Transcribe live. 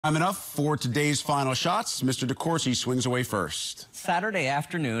Coming up for today's final shots, Mr. DeCourcy swings away first. Saturday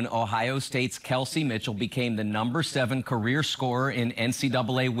afternoon, Ohio State's Kelsey Mitchell became the #7 career scorer in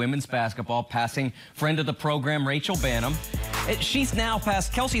NCAA women's basketball, passing friend of the program Rachel Banham. Kelsey's now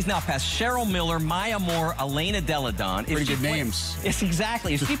passed Cheryl Miller, Maya Moore, Elena Deladon. Pretty good names. Yes,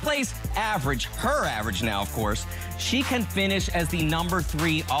 exactly. If she plays average, her average now, of course, she can finish as the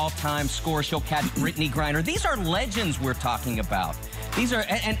 #3 all-time scorer. She'll catch Brittany Griner. These are legends we're talking about. These are,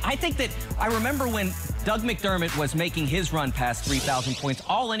 and I think that, I remember when Doug McDermott was making his run past 3,000 points,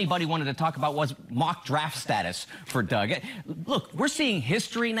 all anybody wanted to talk about was mock draft status for Doug. Look, we're seeing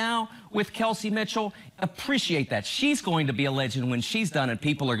history now with Kelsey Mitchell. Appreciate that. She's going to be a legend when she's done, and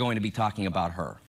people are going to be talking about her.